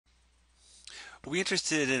We're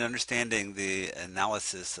interested in understanding the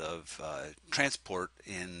analysis of transport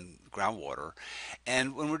in groundwater.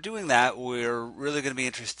 And when we're doing that, we're really going to be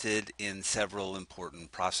interested in several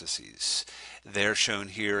important processes. They're shown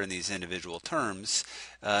here in these individual terms.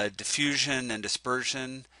 Diffusion and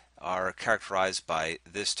dispersion are characterized by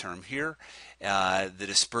this term here. The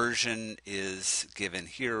dispersion is given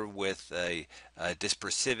here with a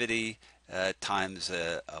dispersivity times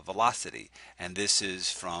a velocity, and this is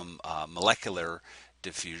from molecular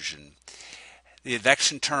diffusion. The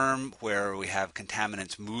advection term, where we have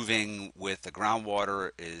contaminants moving with the groundwater,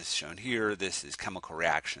 is shown here. This is chemical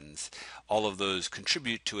reactions. All of those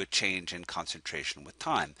contribute to a change in concentration with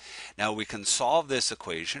time. Now we can solve this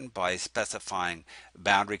equation by specifying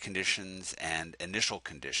boundary conditions and initial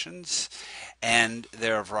conditions. And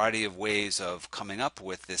there are a variety of ways of coming up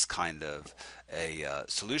with this kind of a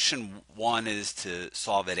solution. One is to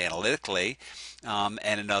solve it analytically, and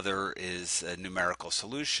another is a numerical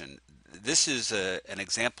solution. This is an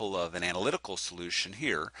example of an analytical solution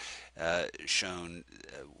here, shown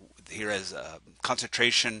here as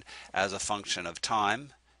concentration as a function of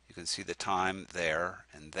time. You can see the time there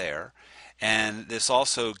and there. And this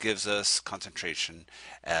also gives us concentration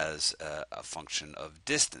as a function of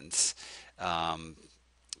distance,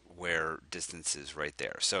 where distance is right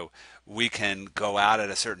there. So we can go out at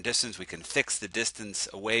a certain distance. We can fix the distance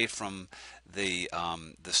away from the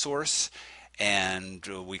source, and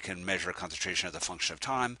we can measure concentration as a function of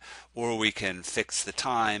time, or we can fix the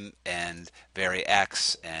time and vary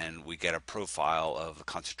x, and we get a profile of the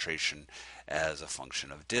concentration as a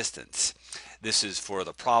function of distance. This is for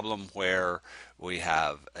the problem where we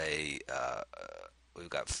have we've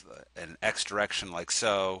got an x direction like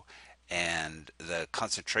so, and the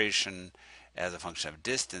concentration as a function of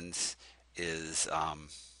distance is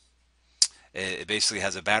it basically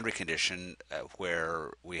has a boundary condition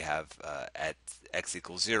where we have at x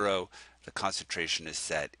equals 0, the concentration is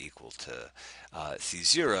set equal to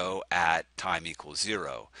C0 at time equals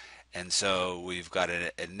 0. And so we've got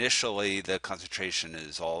initially the concentration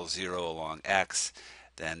is all 0 along x,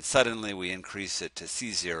 then suddenly we increase it to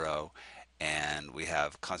C0, and we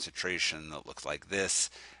have concentration that looks like this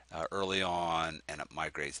early on, and it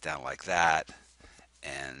migrates down like that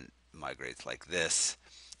and migrates like this.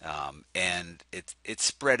 And it's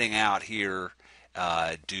spreading out here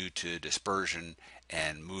due to dispersion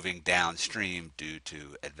and moving downstream due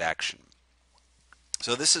to advection.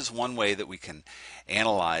 So this is one way that we can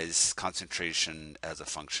analyze concentration as a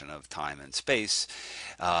function of time and space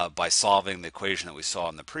by solving the equation that we saw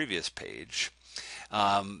on the previous page.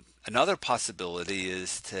 Another possibility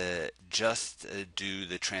is to just do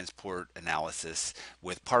the transport analysis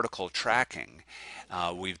with particle tracking.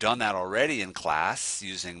 We've done that already in class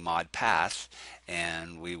using ModPath,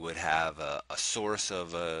 and we would have a source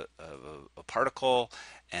of a particle,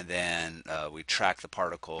 and then we track the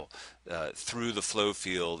particle through the flow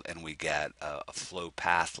field, and we get a flow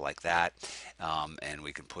path like that, and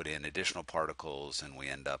we can put in additional particles, and we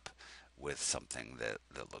end up with something that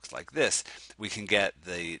looks like this. We can get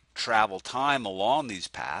the travel time along these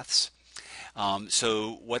paths.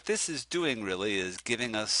 So what this is doing really is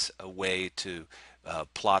giving us a way to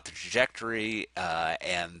plot the trajectory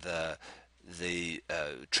and the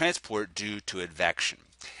transport due to advection.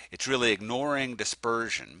 It's really ignoring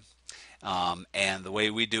dispersion, and the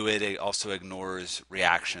way we do it, it also ignores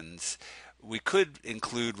reactions. We could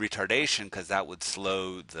include retardation because that would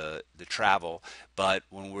slow the travel, but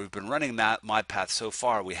when we've been running ModPath so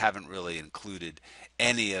far, we haven't really included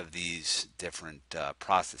any of these different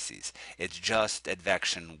processes. It's just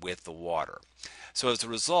advection with the water. So as a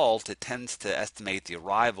result, it tends to estimate the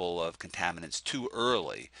arrival of contaminants too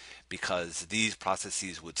early because these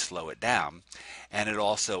processes would slow it down, and it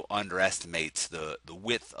also underestimates the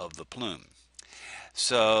width of the plume.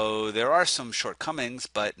 So there are some shortcomings,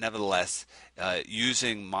 but nevertheless,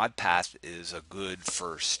 using ModPath is a good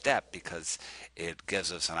first step because it gives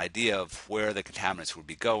us an idea of where the contaminants would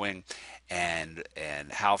be going and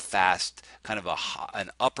how fast, kind of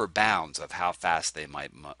an upper bounds of how fast they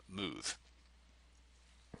might move.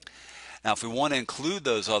 Now, if we want to include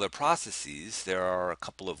those other processes, there are a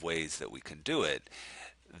couple of ways that we can do it.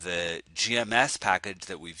 The GMS package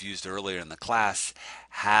that we've used earlier in the class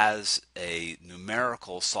has a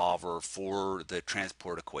numerical solver for the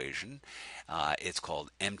transport equation. It's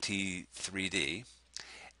called MT3D,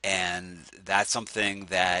 and that's something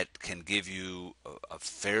that can give you a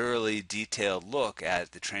fairly detailed look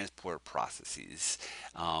at the transport processes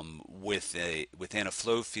within a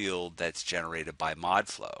flow field that's generated by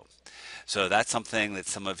ModFlow. So that's something that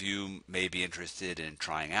some of you may be interested in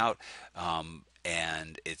trying out.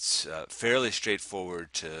 and it's fairly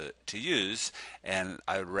straightforward to use, and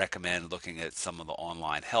I would recommend looking at some of the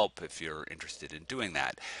online help if you're interested in doing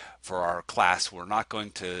that. For our class, we're not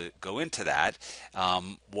going to go into that.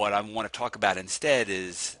 What I want to talk about instead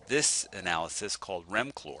is this analysis called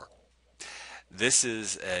REMCLOR. This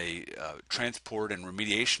is a transport and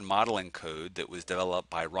remediation modeling code that was developed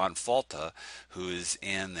by Ron Falta, who is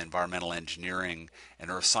in the environmental engineering and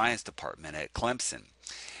earth science department at Clemson.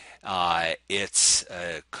 It's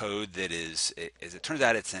a code that is, as it turns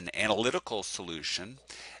out, it's an analytical solution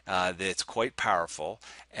that's quite powerful,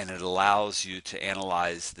 and it allows you to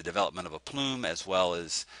analyze the development of a plume as well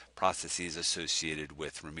as processes associated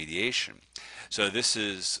with remediation. So this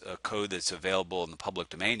is a code that's available in the public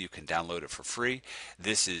domain. You can download it for free.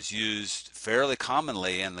 This is used fairly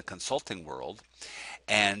commonly in the consulting world.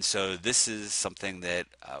 And so this is something that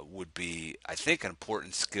would be, I think, an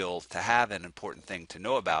important skill to have, an important thing to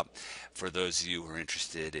know about for those of you who are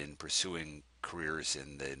interested in pursuing careers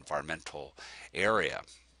in the environmental area.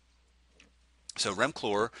 So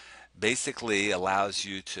REMCLOR basically allows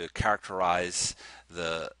you to characterize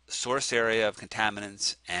the source area of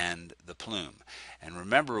contaminants and the plume. And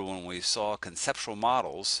remember, when we saw conceptual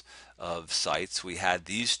models of sites, we had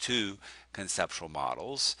these two conceptual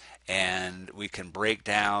models, and we can break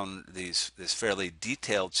down this fairly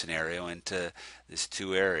detailed scenario into these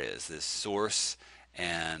two areas, this source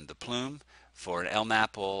and the plume for an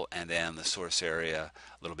LNAPL, and then the source area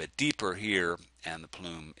a little bit deeper here and the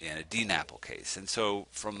plume in a DNAPL case. And so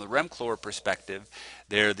from the REMCLOR perspective,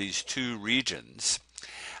 there are these two regions.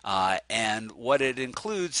 And what it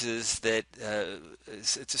includes is that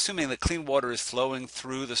it's assuming that clean water is flowing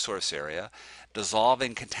through the source area,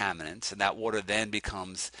 dissolving contaminants, and that water then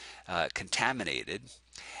becomes contaminated,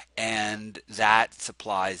 and that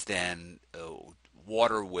supplies then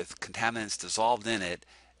water with contaminants dissolved in it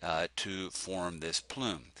to form this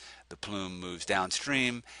plume. The plume moves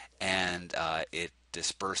downstream and it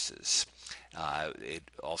disperses. It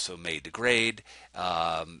also may degrade,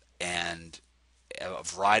 and a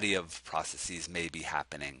variety of processes may be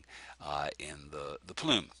happening in the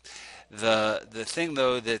plume. The thing,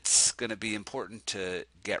 though, that's going to be important to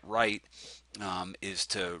get right is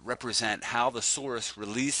to represent how the source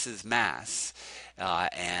releases mass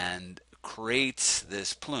and creates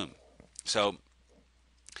this plume. So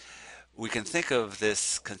we can think of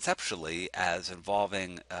this conceptually as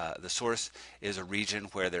involving the source is a region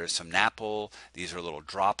where there's some NAPL. These are little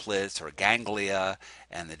droplets or ganglia,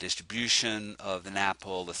 and the distribution of the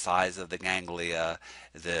NAPL, the size of the ganglia,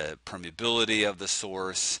 the permeability of the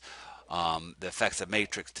source, the effects of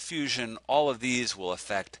matrix diffusion, all of these will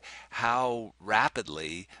affect how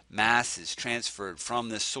rapidly mass is transferred from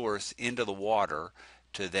this source into the water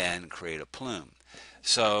to then create a plume.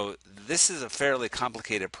 So this is a fairly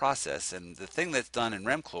complicated process, and the thing that's done in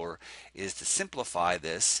REMCLOR is to simplify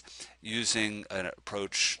this using an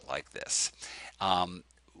approach like this.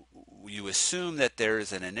 You assume that there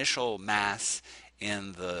is an initial mass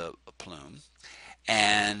in the plume,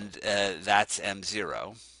 and that's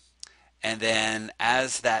M0. And then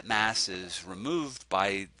as that mass is removed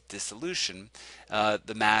by dissolution,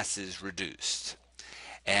 the mass is reduced.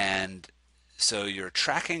 And so you're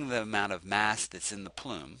tracking the amount of mass that's in the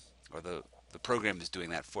plume, or the program is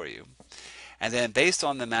doing that for you. And then based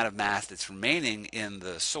on the amount of mass that's remaining in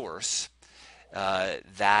the source,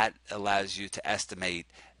 that allows you to estimate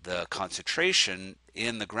the concentration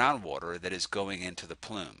in the groundwater that is going into the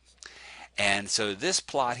plume. And so this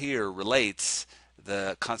plot here relates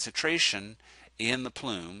the concentration in the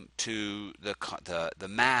plume to the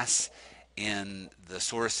mass in the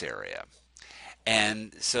source area.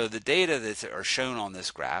 And so the data that are shown on this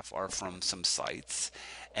graph are from some sites,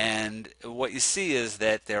 and what you see is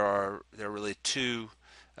that there are really two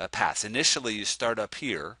paths. Initially, you start up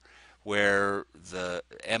here where the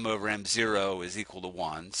m over m0 is equal to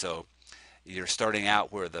 1, so you're starting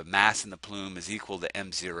out where the mass in the plume is equal to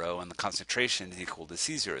m0 and the concentration is equal to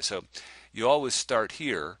c0. So you always start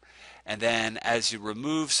here, and then as you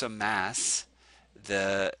remove some mass,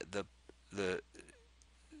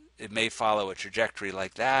 it may follow a trajectory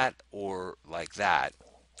like that or like that.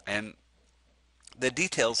 And the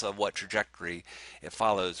details of what trajectory it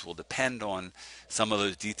follows will depend on some of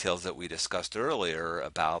those details that we discussed earlier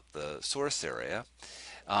about the source area.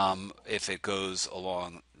 If it goes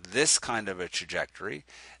along this kind of a trajectory,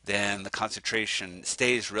 then the concentration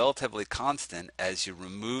stays relatively constant as you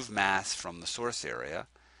remove mass from the source area,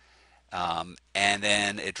 and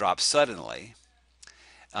then it drops suddenly.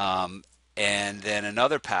 And then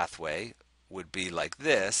another pathway would be like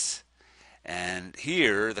this, and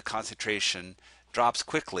here the concentration drops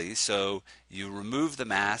quickly, so you remove the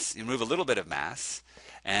mass, you remove a little bit of mass,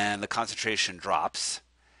 and the concentration drops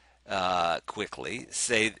quickly.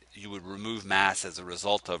 Say you would remove mass as a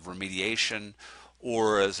result of remediation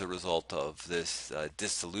or as a result of this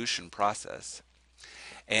dissolution process.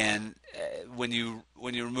 And when you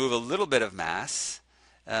remove a little bit of mass,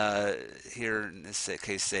 uh, here in this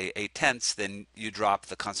case, say 8/10, then you drop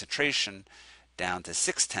the concentration down to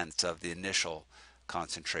 6/10 of the initial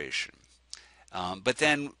concentration. But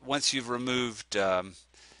then once you've removed,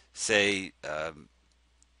 say,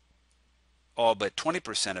 all but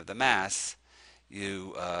 20% of the mass,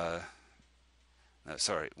 you, no,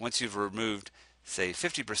 sorry, once you've removed, say,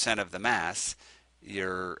 50% of the mass,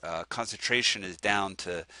 your concentration is down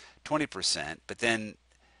to 20%, but then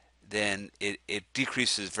it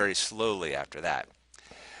decreases very slowly after that.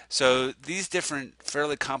 So these different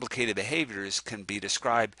fairly complicated behaviors can be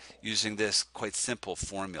described using this quite simple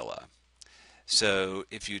formula. So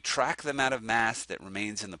if you track the amount of mass that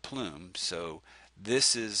remains in the plume, so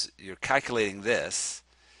this is, you're calculating this,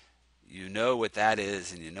 you know what that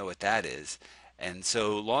is and you know what that is, and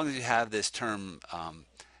so long as you have this term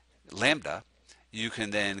lambda, you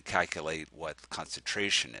can then calculate what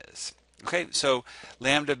concentration is. Okay, so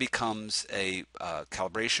lambda becomes a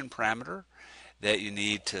calibration parameter that you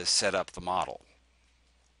need to set up the model.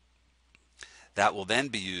 That will then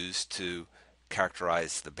be used to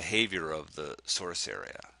characterize the behavior of the source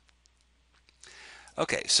area.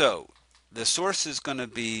 Okay, so the source is going to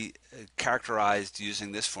be characterized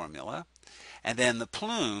using this formula, and then the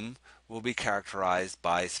plume will be characterized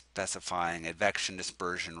by specifying advection,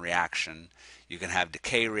 dispersion, reaction. You can have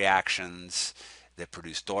decay reactions that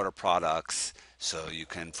produce daughter products. So you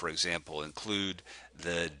can, for example, include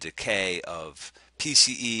the decay of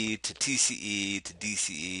PCE to TCE to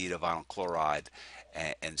DCE to vinyl chloride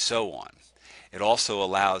and so on. It also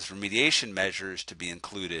allows remediation measures to be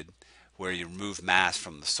included where you remove mass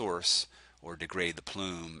from the source or degrade the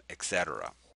plume, etc.